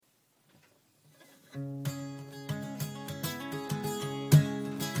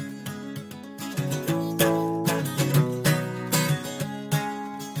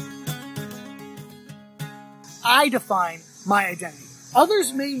I define my identity.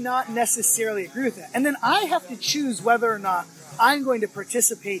 Others may not necessarily agree with that. And then I have to choose whether or not I'm going to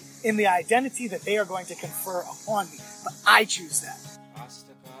participate in the identity that they are going to confer upon me. But I choose that.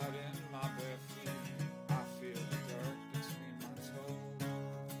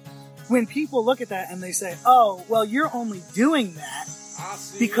 When people look at that and they say, oh, well, you're only doing that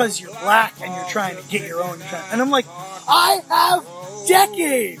because you're black and you're trying to get your own. And I'm like, I have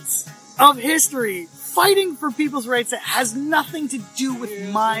decades of history fighting for people's rights that has nothing to do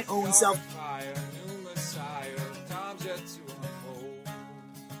with my own self.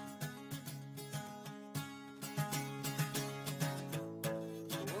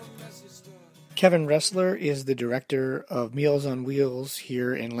 Kevin Ressler is the director of Meals on Wheels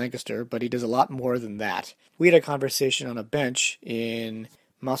here in Lancaster, but he does a lot more than that. We had a conversation on a bench in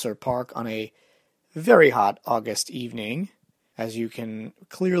Musser Park on a very hot August evening. As you can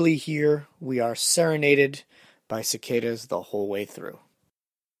clearly hear, we are serenaded by cicadas the whole way through.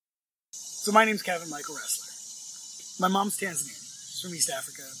 So my name's Kevin Michael Ressler. My mom's Tanzanian. She's from East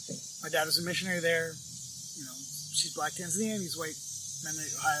Africa. My dad was a missionary there. You know, she's black Tanzanian. He's white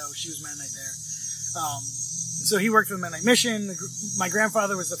Mennonite, Ohio. She was Mennonite there. So he worked for the Mennonite mission. My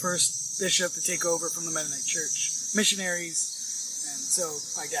grandfather was the first bishop to take over from the Mennonite church missionaries. And so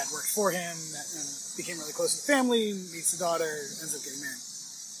my dad worked for him and became really close to the family, meets the daughter, ends up getting married.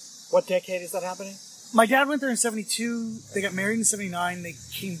 What decade is that happening? My dad went there in 72. They got married in 79. They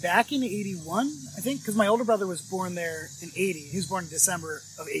came back in 81, I think, because my older brother was born there in 80. He was born in December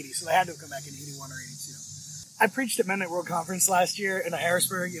of 80, so they had to have come back in 81 or 82. I preached at Mennonite World Conference last year in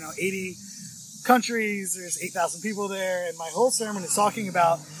Harrisburg, 80 countries, there's 8,000 people there, and my whole sermon is talking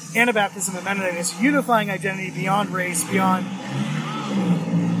about Anabaptism and Mennonites, unifying identity beyond race, beyond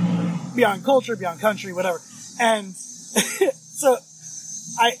culture, beyond country, whatever. And so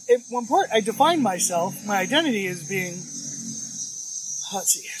at one point, I defined myself, my identity as being,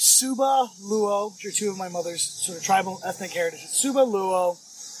 Suba, Luo, which are two of my mother's sort of tribal ethnic heritage. Suba, Luo,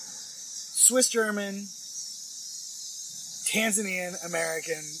 Swiss German, Tanzanian,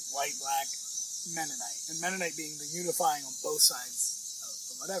 American, white, black, Mennonite. And Mennonite being the unifying on both sides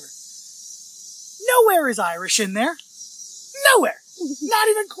of whatever. Nowhere is Irish in there. Nowhere. Not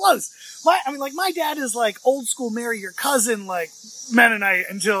even close. My dad is like old school marry your cousin, like Mennonite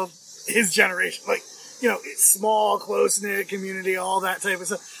until his generation. Like, small, close-knit community, all that type of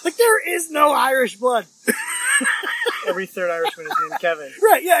stuff. Like, there is no Irish blood. Every third Irishman is named Kevin.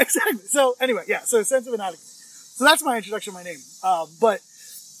 Right, yeah, exactly. So, anyway, yeah, so sense of inadequacy. So that's my introduction to my name. But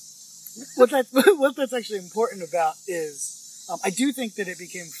what that's actually important about is, I do think that it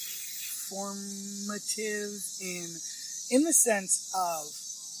became formative in the sense of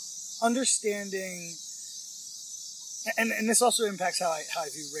understanding, and this also impacts how I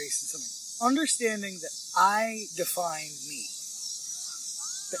view race and something. Understanding that I define me.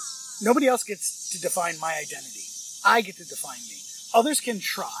 That nobody else gets to define my identity. I get to define me. Others can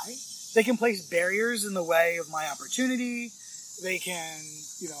try. They can place barriers in the way of my opportunity. They can,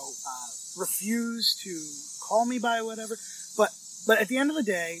 refuse to call me by whatever. But at the end of the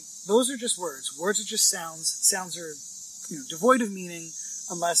day, those are just words. Words are just sounds. Sounds are, devoid of meaning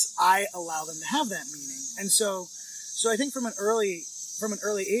unless I allow them to have that meaning. And so I think from an early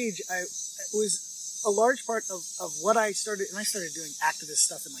age, it was a large part of what I started, and I started doing activist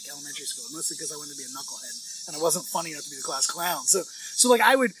stuff in elementary school, mostly because I wanted to be a knucklehead and I wasn't funny enough to be the class clown. So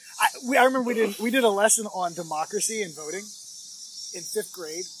I remember we did a lesson on democracy and voting in 5th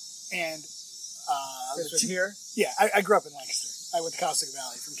grade, and this was here? Yeah, I grew up in Lancaster. I went to Costigan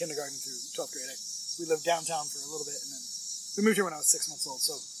Valley from kindergarten through 12th grade. We lived downtown for a little bit, and then we moved here when I was 6 months old.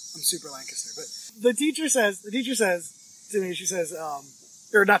 So I'm super Lancaster. But the teacher says to me, she says,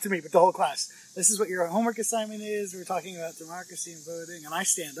 or not to me, but the whole class, this is what your homework assignment is. We're talking about democracy and voting, and I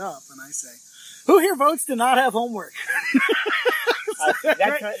stand up and I say, who here votes to not have homework?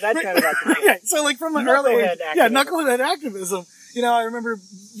 That kind of activism. Yeah, so from an early age, knucklehead activism. I remember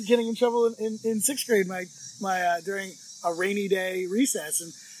getting in trouble in 6th grade, during a rainy day recess,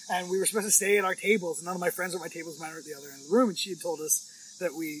 and we were supposed to stay at our tables, and none of my friends were at my tables, mine were at the other end of the room, and she had told us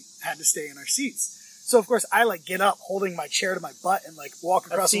that we had to stay in our seats. So of course I get up holding my chair to my butt and walk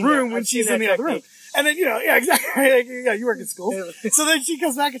across the room when she's in the other room. And then, yeah, exactly. Yeah, you work at school. So then she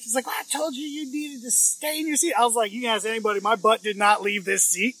comes back and she's like, well, I told you needed to stay in your seat. I was like, you can ask anybody, my butt did not leave this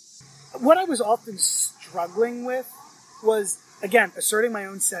seat. What I was often struggling with was, again, asserting my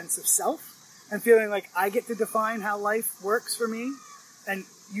own sense of self and feeling like I get to define how life works for me. And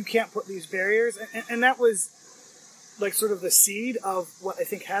you can't put these barriers, and that was like sort of the seed of what I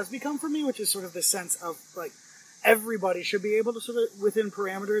think has become for me, which is sort of the sense of like everybody should be able to sort of within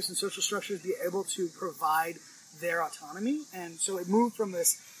parameters and social structures be able to provide their autonomy. And so it moved from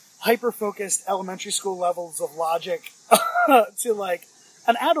this hyper-focused elementary school levels of logic to like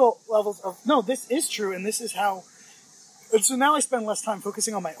an adult levels of, no, this is true and this is how. And so now I spend less time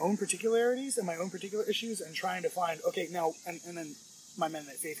focusing on my own particularities and my own particular issues and trying to find, okay, now, and then my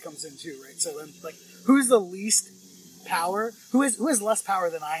Mennonite faith comes in too, right? So then, like, who's the least power? Who has less power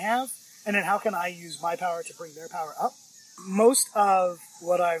than I have? And then how can I use my power to bring their power up? Most of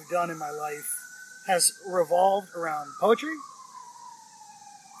what I've done in my life has revolved around poetry,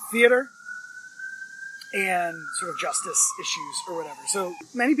 theater, and sort of justice issues or whatever. So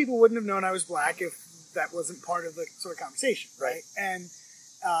many people wouldn't have known I was black if that wasn't part of the sort of conversation, right? And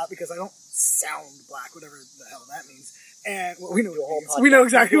because I don't sound black, whatever the hell that means. And well, we know what it means. We know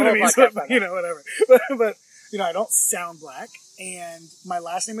exactly what it means, but, whatever. But I don't sound black. And my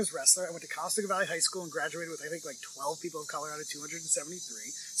last name is Ressler. I went to Conestoga Valley High School and graduated with, I think, like 12 people of color out of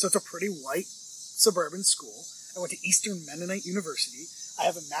 273. So it's a pretty white suburban school. I went to Eastern Mennonite University. I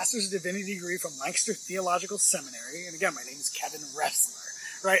have a Master's of Divinity degree from Lancaster Theological Seminary. And again, my name is Kevin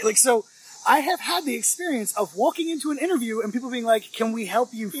Ressler, right? Like, so I have had the experience of walking into an interview and people being like, can we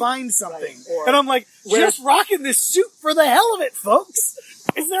help you find something? Right. And I'm like, just rocking this suit for the hell of it, folks.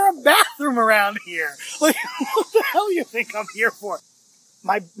 Is there a bathroom around here? Like, what the hell do you think I'm here for?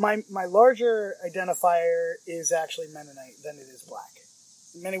 My larger identifier is actually Mennonite than it is black.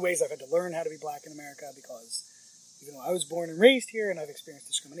 In many ways, I've had to learn how to be black in America because even though I was born and raised here and I've experienced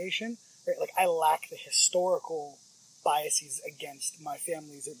discrimination, right, like I lack the historical biases against my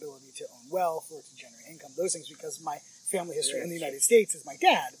family's ability to own wealth or to generate income. Those things, because my family history in the United States is my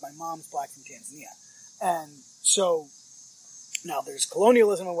dad. My mom's black from Tanzania. And so now there's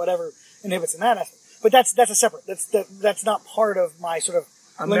colonialism and whatever inhibits in that aspect. But that's a separate, that's not part of my sort of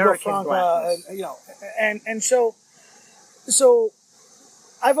American lingua franca, and so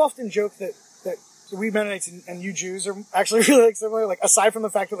I've often joked that we Mennonites and you Jews are actually really like similar, like aside from the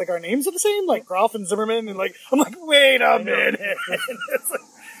fact that like our names are the same, like Groff and Zimmerman, and like I'm like, wait a minute.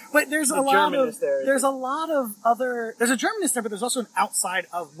 But there's a lot of there's a Germanist there, but there's also an outside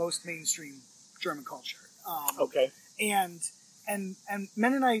of most mainstream German culture. Okay. And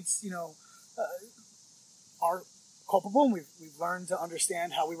Mennonites, are culpable, and we've learned to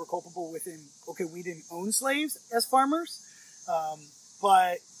understand how we were culpable within. Okay, we didn't own slaves as farmers,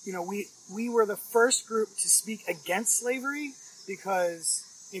 but we were the first group to speak against slavery because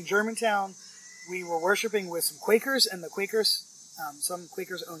in Germantown we were worshiping with some Quakers, and the Quakers, some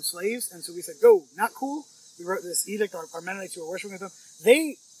Quakers owned slaves, and so we said, "Go, not cool." We wrote this edict. Our Mennonites who were worshiping with them,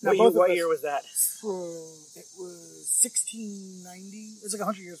 what year was that? It was 1690. It was like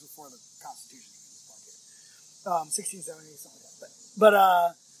 100 years before the Constitution. 1670, something like that. But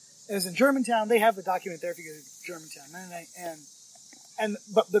it was in Germantown. They have the document there if you go to Germantown Mennonite,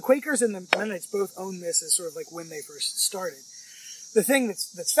 but the Quakers and the Mennonites both own this as sort of like when they first started. The thing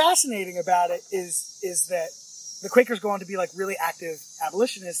that's fascinating about it is that the Quakers go on to be like really active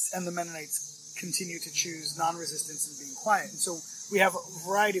abolitionists, and the Mennonites continue to choose non-resistance and being quiet. And so we have a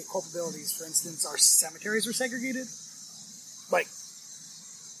variety of culpabilities. For instance, our cemeteries are segregated. Like,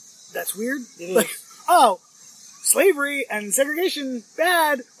 that's weird. Like, slavery and segregation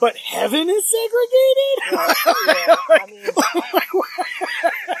bad, but heaven is segregated? I mean,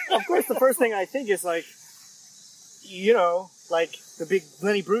 of course, the first thing I think is like, like the big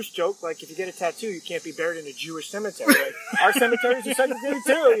Lenny Bruce joke, like if you get a tattoo, you can't be buried in a Jewish cemetery. Like, our cemeteries are segregated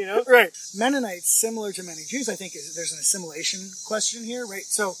too, Right. Mennonites, similar to many Jews, I think there's an assimilation question here, right?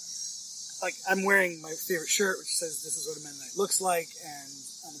 So, like, I'm wearing my favorite shirt, which says, "This is what a Mennonite looks like," and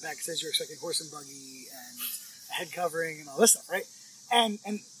on the back it says, "You're expecting horse and buggy," and head covering and all this stuff, right? And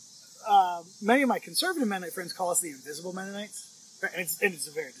many of my conservative Mennonite friends call us the invisible Mennonites, right? And it's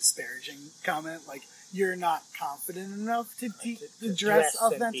a very disparaging comment. Like, you're not confident enough to dress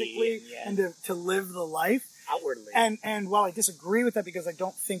authentically and to live the life outwardly. And while I disagree with that, because I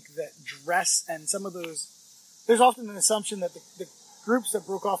don't think that dress and some of those, there's often an assumption that the groups that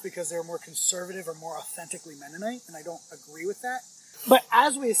broke off because they were more conservative or more authentically Mennonite, and I don't agree with that. But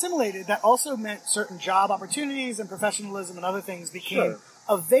as we assimilated, that also meant certain job opportunities and professionalism and other things became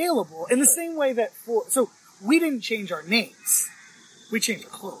available in the same way that so we didn't change our names. We changed our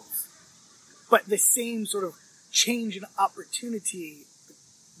clothes. But the same sort of change in opportunity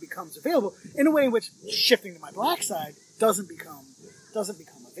becomes available in a way in which shifting to my black side doesn't become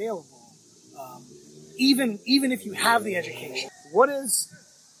available. Even if you have the education. What does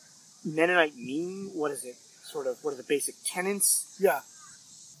Mennonite mean? What is it? What are the basic tenets? Yeah.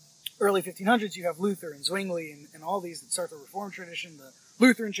 early 1500s, you have Luther and Zwingli and all these that start the Reformed tradition, the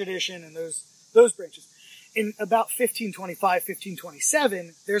Lutheran tradition, and those branches. In about 1525,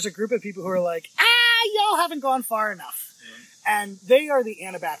 1527, there's a group of people who are like, y'all haven't gone far enough. And they are the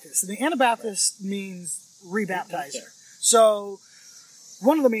Anabaptists. And the Anabaptist means rebaptizer. So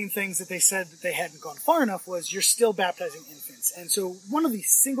one of the main things that they said that they hadn't gone far enough was you're still baptizing infants. And so one of the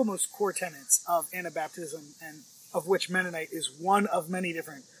single most core tenets of Anabaptism, and of which Mennonite is one of many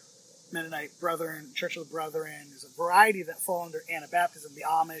different Mennonite Brethren, Church of the Brethren, there's a variety that fall under Anabaptism, the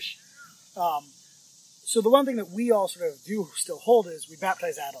Amish. So the one thing that we all sort of do still hold is we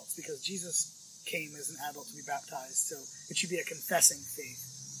baptize adults because Jesus came as an adult to be baptized. So it should be a confessing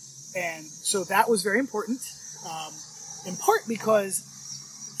faith. And so that was very important, in part because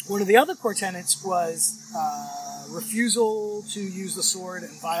one of the other core tenets was refusal to use the sword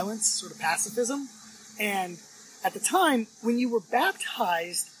and violence, sort of pacifism. And at the time, when you were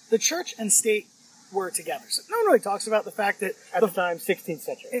baptized, the church and state were together. So no one really talks about the fact that... At the time, 16th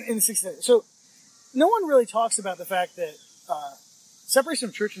century. In the 16th century. So no one really talks about the fact that separation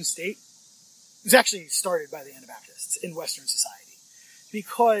of church and state was actually started by the Anabaptists in Western society.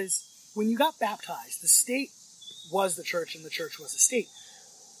 Because when you got baptized, the state was the church and the church was the state.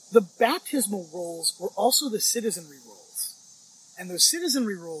 The baptismal rolls were also the citizenry rolls. And those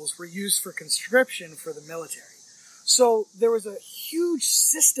citizenry rolls were used for conscription for the military. So there was a huge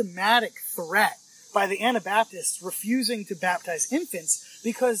systematic threat by the Anabaptists refusing to baptize infants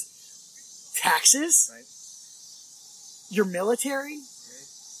because taxes, your military,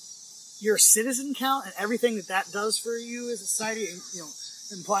 your citizen count, and everything that does for you as a society,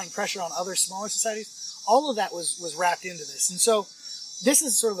 implying pressure on other smaller societies, all of that was wrapped into this. And so this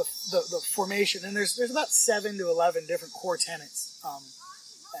is sort of the formation, and there's about 7 to 11 different core tenets.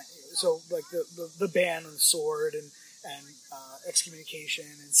 So like the ban on the sword and excommunication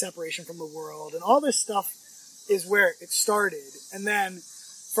and separation from the world and all this stuff is where it started. And then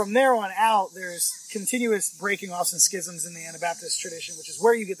from there on out, there's continuous breaking offs and schisms in the Anabaptist tradition, which is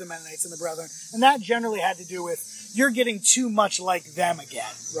where you get the Mennonites and the Brethren. And that generally had to do with you're getting too much like them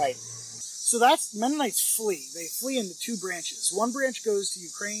again. Right. So that's Mennonites flee. They flee into 2 branches. One branch goes to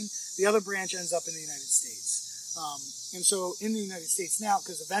Ukraine. The other branch ends up in the United States. And so in the United States now,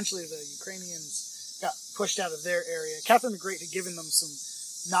 because eventually the Ukrainians got pushed out of their area, Catherine the Great had given them some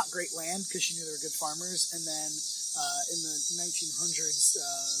not great land because she knew they were good farmers. And then in the 1900s,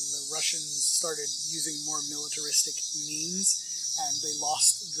 the Russians started using more militaristic means, and they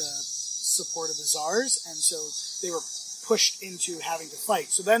lost the support of the Tsars, and so they were pushed into having to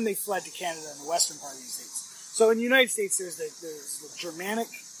fight. So then they fled to Canada and the western part of the United States. So in the United States, there's the Germanic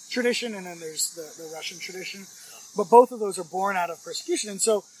tradition, and then there's the Russian tradition. But both of those are born out of persecution. And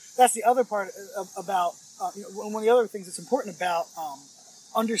so that's the other part about, one of the other things that's important about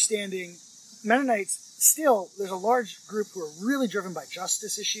understanding Mennonites. Still, there's a large group who are really driven by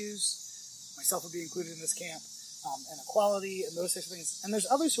justice issues. Myself would be included in this camp, and equality and those types of things. And there's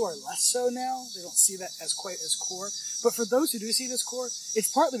others who are less so now. They don't see that as quite as core. But for those who do see this core,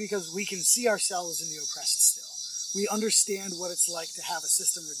 it's partly because we can see ourselves in the oppressed still. We understand what it's like to have a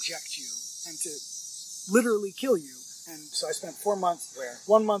system reject you and to literally kill you. And so I spent 4 months. Where?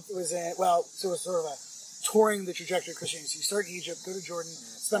 1 month was so it was sort of a touring the trajectory of Christianity. So you start in Egypt, go to Jordan,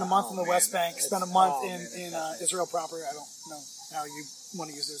 spend a month in the West Bank, spend a month in Israel proper. I don't know how you want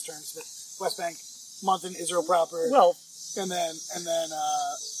to use those terms, but West Bank, month in Israel proper. Well, and then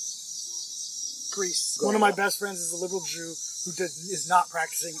Greece. One of my best friends is a liberal Jew who is not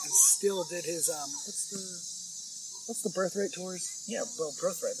practicing and still did his what's the birthright tours? Yeah, well,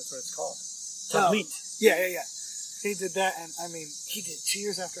 birthright. That's what it's called. Taglit. Yeah. He did that, and I mean, he did 2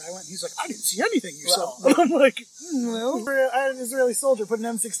 years after I went. He's like, I didn't see anything you saw. And I'm like, well, I had an Israeli soldier put an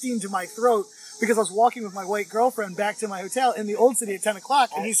M16 to my throat because I was walking with my white girlfriend back to my hotel in the old city at 10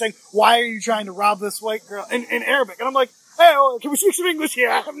 o'clock, and he's saying, why are you trying to rob this white girl in Arabic? And I'm like, hey, can we speak some English here?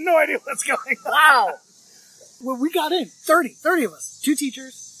 I have no idea what's going on. Wow. Well, we got in. 30 of us. 2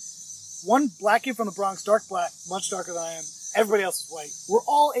 teachers. 1 black kid from the Bronx, dark black, much darker than I am. Everybody else is white. We're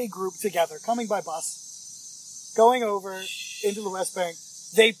all a group together, coming by bus, going over into the West Bank.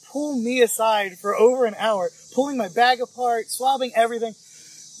 They pull me aside for over an hour, pulling my bag apart, swabbing everything,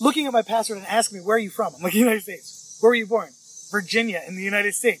 looking at my passport and asking me, where are you from? I'm like, United States. Where were you born? Virginia in the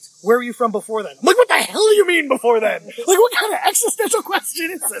United States. Where were you from before then? I'm like, what the hell do you mean before then? Like, what kind of existential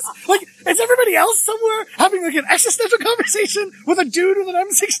question is this? Like, is everybody else somewhere having like an existential conversation with a dude with an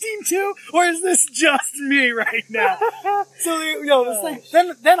M16 too? Or is this just me right now? So, this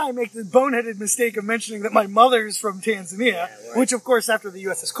thing, then I make the boneheaded mistake of mentioning that my mother's from Tanzania, which of course after the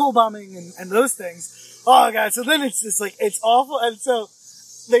USS Cole bombing and those things, oh god, so then it's just like, it's awful. And so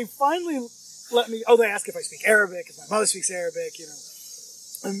they finally let me. Oh, they ask if I speak Arabic, if my mother speaks Arabic, you know.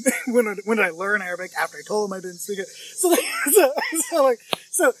 And when did I learn Arabic? After I told them I didn't speak it.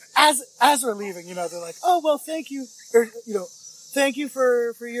 So as we're leaving, you know, they're like, oh well, thank you, or you know, thank you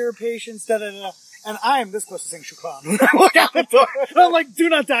for your patience. Da da da. And I am this close to saying shukran when I walk out the door. And I'm like, do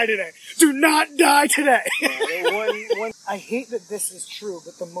not die today. Do not die today. I hate that this is true,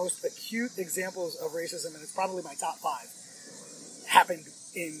 but the most acute examples of racism, and it's probably my top 5, happened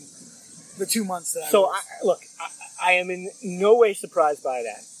in the 2 months that I was. I am in no way surprised by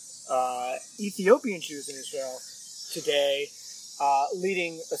that. Ethiopian Jews in Israel today,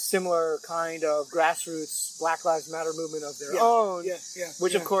 leading a similar kind of grassroots Black Lives Matter movement of their own.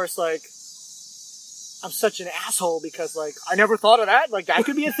 Which, of course, like, I'm such an asshole because, like, I never thought of that. Like, that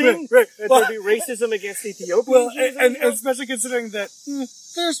could be a thing. Right. That there'd be racism against Ethiopian Jews. And especially considering that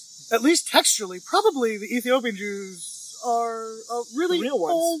there's, at least textually, probably the Ethiopian Jews are really the real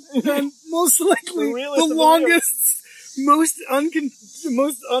ones. old and most likely the longest, most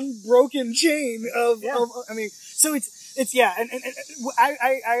unbroken chain of, I mean, so it's and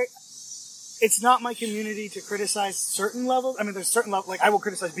I it's not my community to criticize certain levels. I mean, there's certain levels, like I will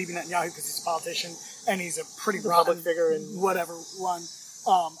criticize Bibi Netanyahu because he's a politician and he's a pretty rotten figure and whatever one.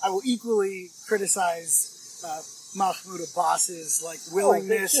 I will equally criticize Mahmoud Abbas's like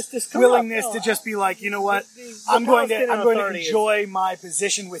willingness to just be like, you know what, I'm going to enjoy my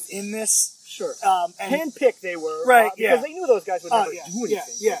position within this. Sure. And handpicked they were, right? Because they knew those guys would never do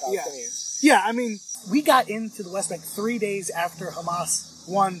anything. Yeah. I mean, we got into the West Bank 3 days after Hamas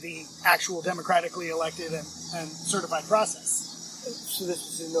won the actual democratically elected and certified process. So this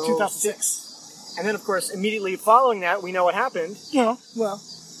was in 2006. And then, of course, immediately following that, we know what happened.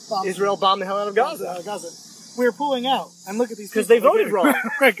 Israel bombed the hell out of Gaza. We were pulling out, and look at these because they voted wrong.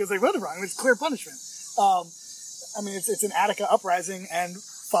 Right? Because they voted wrong. It's clear punishment. I mean, it's an Attica uprising and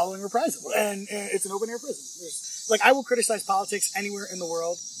following reprisal, and it's an open air prison. Like, I will criticize politics anywhere in the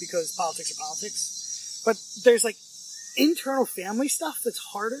world because politics are politics, but there's like internal family stuff that's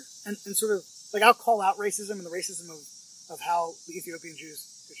harder and sort of like I'll call out racism and the racism of how the Ethiopian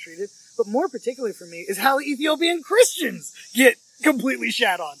Jews get treated, but more particularly for me is how the Ethiopian Christians get completely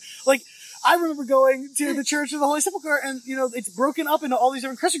shat on. Like, I remember going to the Church of the Holy Sepulchre and, you know, it's broken up into all these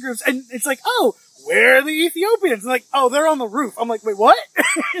different Christian groups and it's like, oh, where are the Ethiopians? And like, oh, they're on the roof. I'm like, wait, what?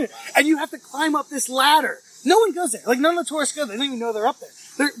 And you have to climb up this ladder. No one goes there. Like, none of the tourists go there. They don't even know they're up there.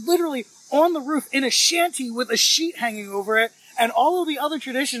 They're literally on the roof in a shanty with a sheet hanging over it. And all of the other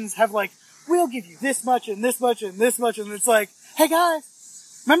traditions have like, we'll give you this much and this much and this much. And it's like, hey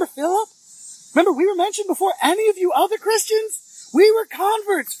guys, remember Philip? Remember we were mentioned before any of you other Christians? We were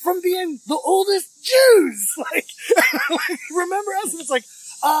converts from being the oldest Jews. Like remember us? And it's like,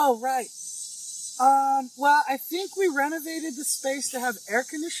 oh, right. Well, I think we renovated the space to have air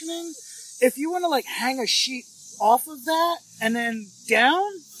conditioning. If you want to like hang a sheet off of that and then down,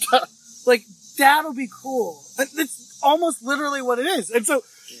 like that'll be cool. It's almost literally what it is. And so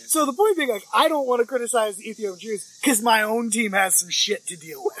the point being, like, I don't want to criticize the Ethiopian Jews because my own team has some shit to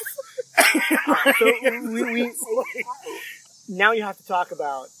deal with. Now you have to talk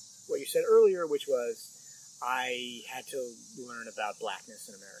about what you said earlier, which was I had to learn about blackness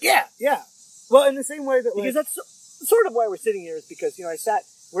in America. Yeah. Well, in the same way that, like, because that's sort of why we're sitting here is because, you know,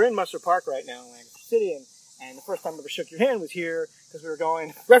 we're in Musser Park right now in Lancaster City, and the first time I ever shook your hand was here because we were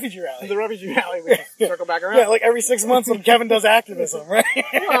going refugee rally. The refugee rally. We circle back around. Yeah, like every 6 months when Kevin does activism, right?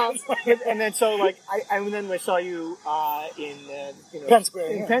 Well, and then so like and then I saw you in Penn Square.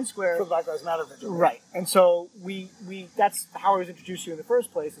 In Penn Square for the Black Lives Matter vigil. Right. And so we that's how I was introduced to you in the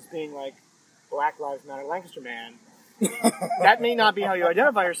first place, as being like Black Lives Matter Lancaster man. That may not be how you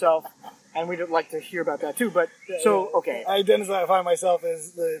identify yourself. And we'd like to hear about that too, but okay. I identify myself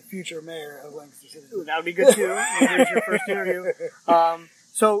as the future mayor of Lancaster City. Ooh, that would be good too. Here's your first interview.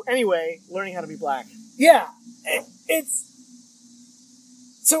 So anyway, learning how to be black. Yeah.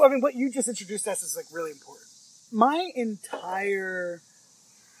 So I mean, what you just introduced us is like really important. My entire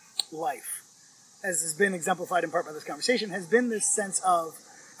life, as has been exemplified in part by this conversation, has been this sense of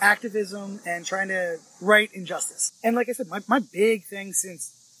activism and trying to right injustice. And like I said, my big thing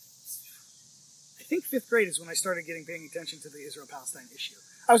since I think 5th grade is when I started paying attention to the Israel-Palestine issue.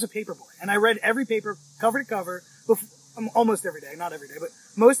 I was a paper boy, and I read every paper cover to cover, almost every day, not every day, but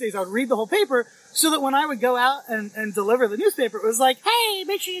most days I would read the whole paper so that when I would go out and deliver the newspaper, it was like, hey,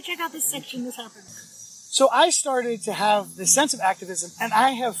 make sure you check out this section, this happened. So I started to have this sense of activism, and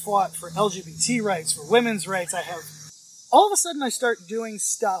I have fought for LGBT rights, for women's rights. All of a sudden I start doing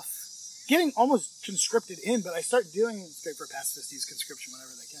stuff, getting almost conscripted in, but I start doing, it's great for pacifists to use conscription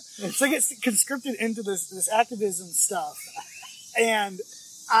whenever they can. So I get conscripted into this activism stuff. And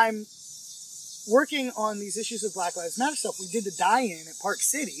I'm working on these issues of Black Lives Matter stuff. We did the die-in at Park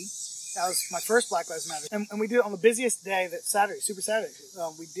City. That was my first Black Lives Matter. And we did it on the busiest day, that Saturday, Super Saturday.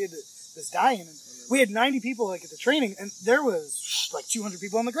 We did this die-in, and we had 90 people like at the training, and there was like 200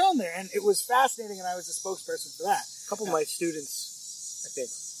 people on the ground there, and it was fascinating, and I was the spokesperson for that. A couple of my students, I think.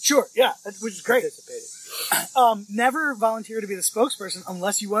 Sure, yeah, which is great. Participated. Never volunteer to be the spokesperson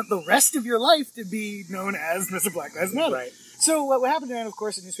unless you want the rest of your life to be known as Mr. Black Lives Matter. Right. So what happened, and of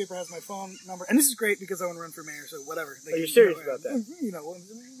course, the newspaper has my phone number, and this is great because I want to run for mayor, so whatever. Are you serious about that? You know,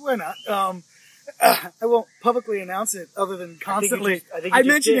 why not? I won't publicly announce it other than constantly. I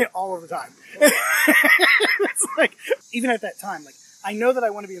mention it all of the time. It's like, even at that time, like, I know that I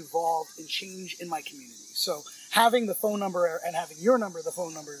want to be involved in change in my community. So having the phone number and having your number, the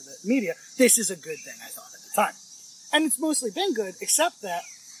phone number of the media, this is a good thing, I thought at the time. And it's mostly been good, except that,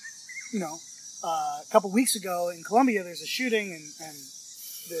 you know, a couple weeks ago in Colombia, there's a shooting, and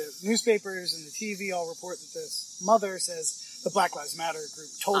the newspapers and the TV all report that this mother says the Black Lives Matter group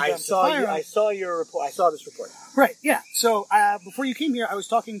told them to fire him. I saw your report. I saw this report. Right, yeah. So before you came here, I was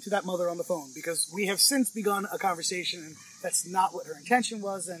talking to that mother on the phone because we have since begun a conversation, and that's not what her intention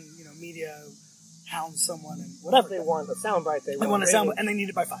was, and, you know, media hounds someone and whatever. They want a soundbite. They want a soundbite, and they need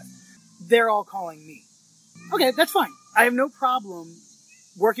it by 5. They're all calling me. Okay, that's fine. I have no problem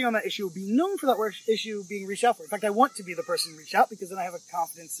working on that issue, being known for that issue, being reached out for. In fact, I want to be the person reached out because then I have a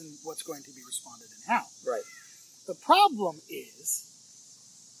confidence in what's going to be responded and how. Right. The problem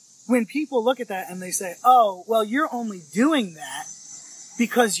is when people look at that and they say, oh, well, you're only doing that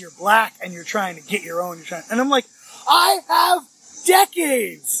because you're black and you're trying to get your own. And I'm like, I have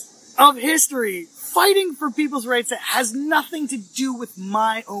decades of history fighting for people's rights that has nothing to do with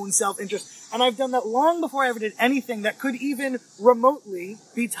my own self-interest. And I've done that long before I ever did anything that could even remotely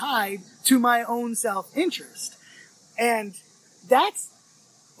be tied to my own self-interest. And that's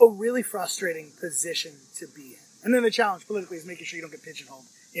a really frustrating position to be in. And then the challenge politically is making sure you don't get pigeonholed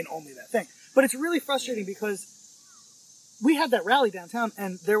in only that thing. But it's really frustrating because we had that rally downtown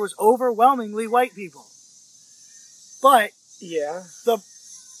and there was overwhelmingly white people. But yeah, the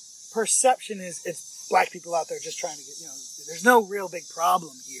perception is it's black people out there just trying to get, you know, there's no real big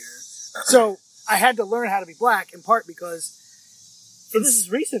problem here. So I had to learn how to be black in part because... So this is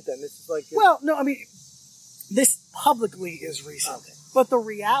recent then? This is like... Well, no, I mean, this publicly is recent. Okay. But the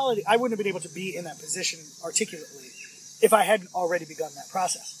reality, I wouldn't have been able to be in that position articulately if I hadn't already begun that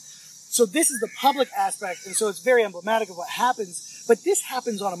process. So this is the public aspect, and so it's very emblematic of what happens, but this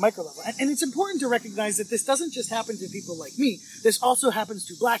happens on a micro level. And it's important to recognize that this doesn't just happen to people like me, this also happens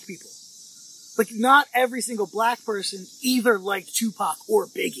to black people. Like, not every single black person either liked Tupac or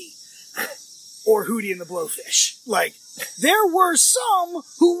Biggie or Hootie and the Blowfish. Like, there were some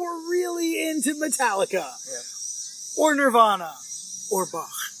who were really into Metallica or Nirvana or Bach.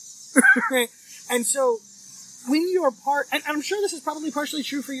 Right? And so when you are part, and I'm sure this is probably partially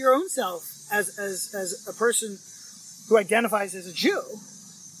true for your own self as a person who identifies as a Jew,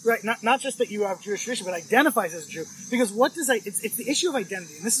 right? Not just that you have Jewish tradition, but identifies as a Jew. Because it's the issue of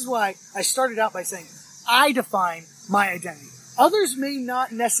identity. And this is why I started out by saying, I define my identity. Others may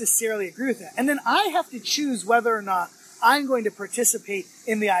not necessarily agree with that. And then I have to choose whether or not I'm going to participate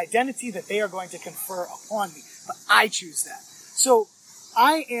in the identity that they are going to confer upon me. But I choose that. So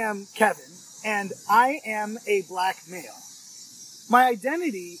I am Kevin, and I am a black male. My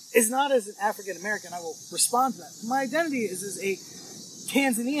identity is not as an African American. I will respond to that. My identity is as a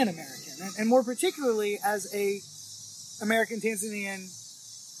Tanzanian American, and more particularly as a American Tanzanian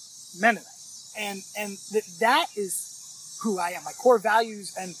Mennonite. And that is who I am, my core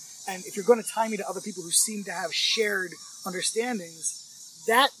values, and if you're going to tie me to other people who seem to have shared understandings,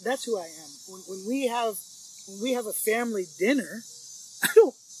 that's who I am. When we have a family dinner, I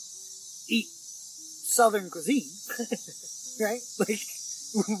don't eat Southern cuisine, right? Like,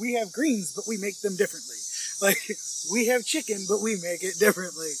 we have greens, but we make them differently. Like, we have chicken, but we make it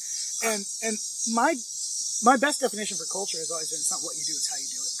differently. And my best definition for culture has always been, it's not what you do, it's how you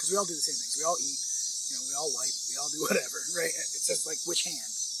do it. Because we all do the same things. We all eat, you know, we all wipe, we all do whatever, right? It's just like, which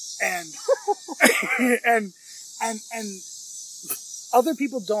hand? And, and other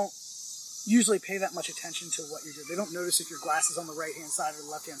people don't usually pay that much attention to what you're doing. They don't notice if your glass is on the right-hand side or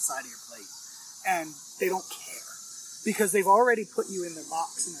the left-hand side of your plate. And they don't care. Because they've already put you in their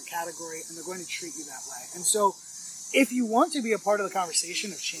box, in their category, and they're going to treat you that way. And so, if you want to be a part of the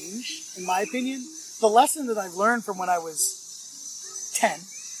conversation of change, in my opinion, the lesson that I've learned from when I was 10,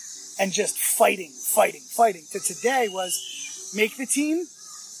 and just fighting, to today was, make the team,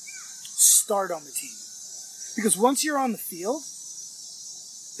 start on the team. Because once you're on the field,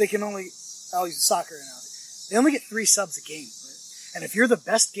 they can only, I'll use a soccer analogy, they only get 3 subs a game. Right? And if you're the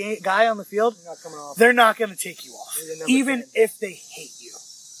best guy on the field, they're not going to take you off. Even if they hate you,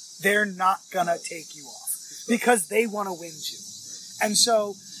 they're not going to take you off because they want to win too. And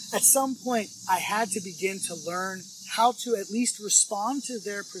so at some point, I had to begin to learn how to at least respond to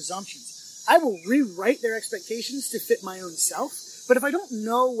their presumptions. I will rewrite their expectations to fit my own self, but if I don't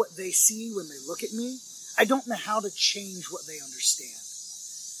know what they see when they look at me, I don't know how to change what they understand.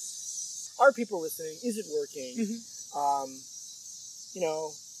 Are people listening? Is it working? Mm-hmm.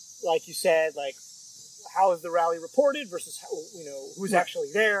 Like you said, like how is the rally reported versus how, who's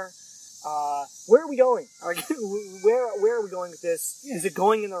actually there? Where are we going? Where are we going with this? Yeah. Is it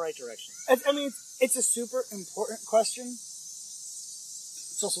going in the right direction? I mean, it's a super important question.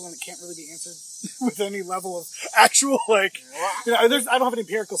 It's also one that can't really be answered with any level of actual, I don't have an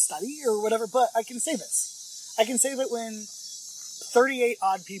empirical study or whatever, but I can say this. I can say that when 38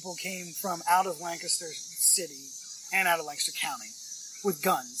 odd people came from out of Lancaster City and out of Lancaster County with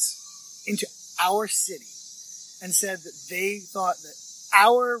guns into our city and said that they thought that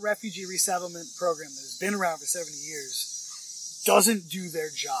our refugee resettlement program that has been around for 70 years doesn't do their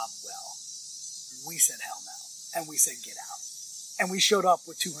job well. We said hell no. And we said get out. And we showed up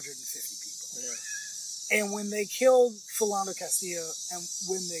with 250 people. Yeah. And when they killed Philando Castillo and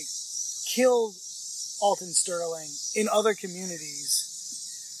when they killed Alton Sterling in other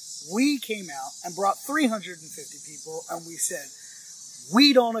communities, we came out and brought 350 people and we said,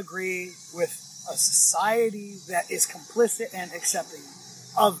 we don't agree with a society that is complicit and accepting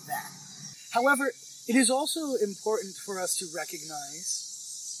of that. However, it is also important for us to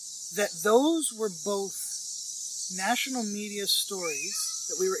recognize that those were both national media stories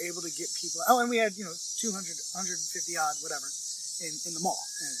that we were able to get people. Oh, and we had 200, 150 odd, whatever, in the mall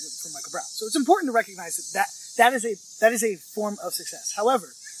from Michael Brown. So it's important to recognize that is a form of success.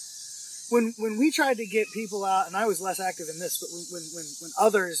 However, when we tried to get people out, and I was less active in this, but when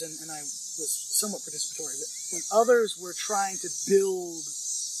others, and I was somewhat participatory, but when others were trying to build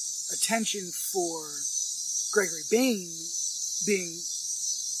attention for Gregory Bain being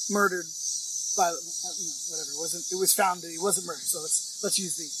murdered by whatever, it was found that he wasn't murdered. So let's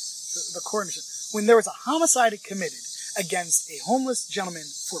use the coronation. When there was a homicide committed against a homeless gentleman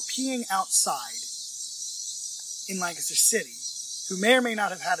for peeing outside in Lancaster City, who may or may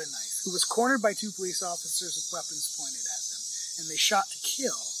not have had a knife, who was cornered by 2 police officers with weapons pointed at them, and they shot to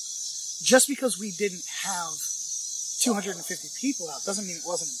kill, just because we didn't have 250 people out doesn't mean it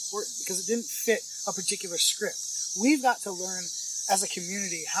wasn't important, because it didn't fit a particular script. We've got to learn as a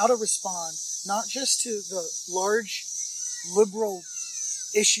community how to respond not just to the large liberal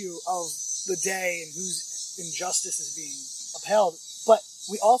issue of the day and whose injustice is being upheld, but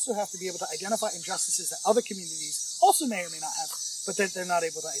we also have to be able to identify injustices that other communities also may or may not have, but that they're not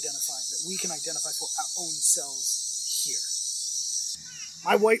able to identify, that we can identify for our own selves here.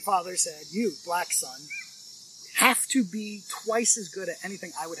 My white father said, you, black son, have to be twice as good at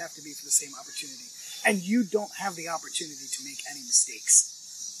anything I would have to be for the same opportunity. And you don't have the opportunity to make any mistakes.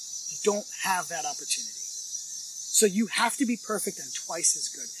 You don't have that opportunity. So you have to be perfect and twice as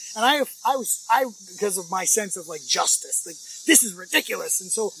good. And I because of my sense of justice, this is ridiculous.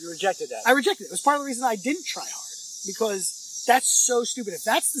 And so you rejected that. I rejected it. It was part of the reason I didn't try hard, because that's so stupid. If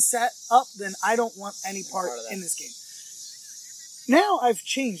that's the setup, then I don't want any part in this game. Now I've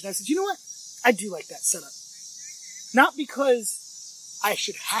changed. I said, you know what? I do like that setup. Not because I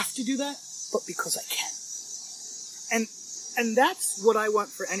should have to do that, but because I can. And that's what I want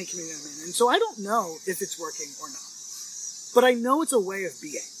for any community I'm in. And so I don't know if it's working or not. But I know it's a way of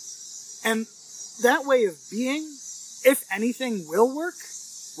being. And that way of being, if anything will work,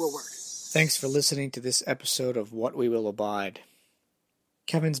 will work. Thanks for listening to this episode of What We Will Abide.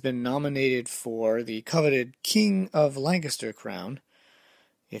 Kevin's been nominated for the coveted King of Lancaster crown.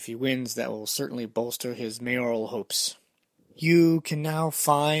 If he wins, that will certainly bolster his mayoral hopes. You can now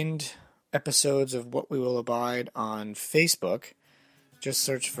find episodes of What We Will Abide on Facebook. Just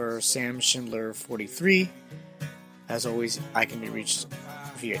search for Sam Schindler 43. As always, I can be reached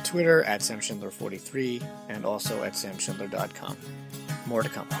via Twitter at Sam Schindler 43 and also at samschindler.com. More to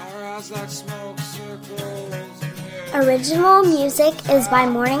come. Original music is by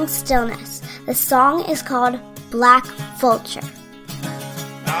Morning Stillness. The song is called Black Vulture.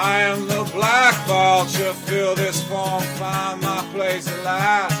 I am the black vulture, fill this form, find my place at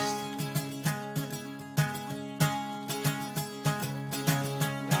last.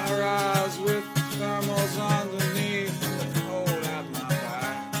 I rise with the thermals underneath and the cold at my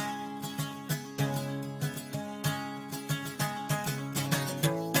back.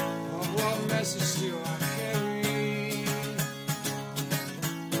 Oh, what message do I carry?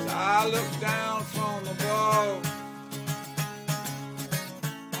 As I look down from above,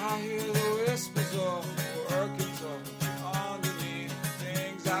 I hear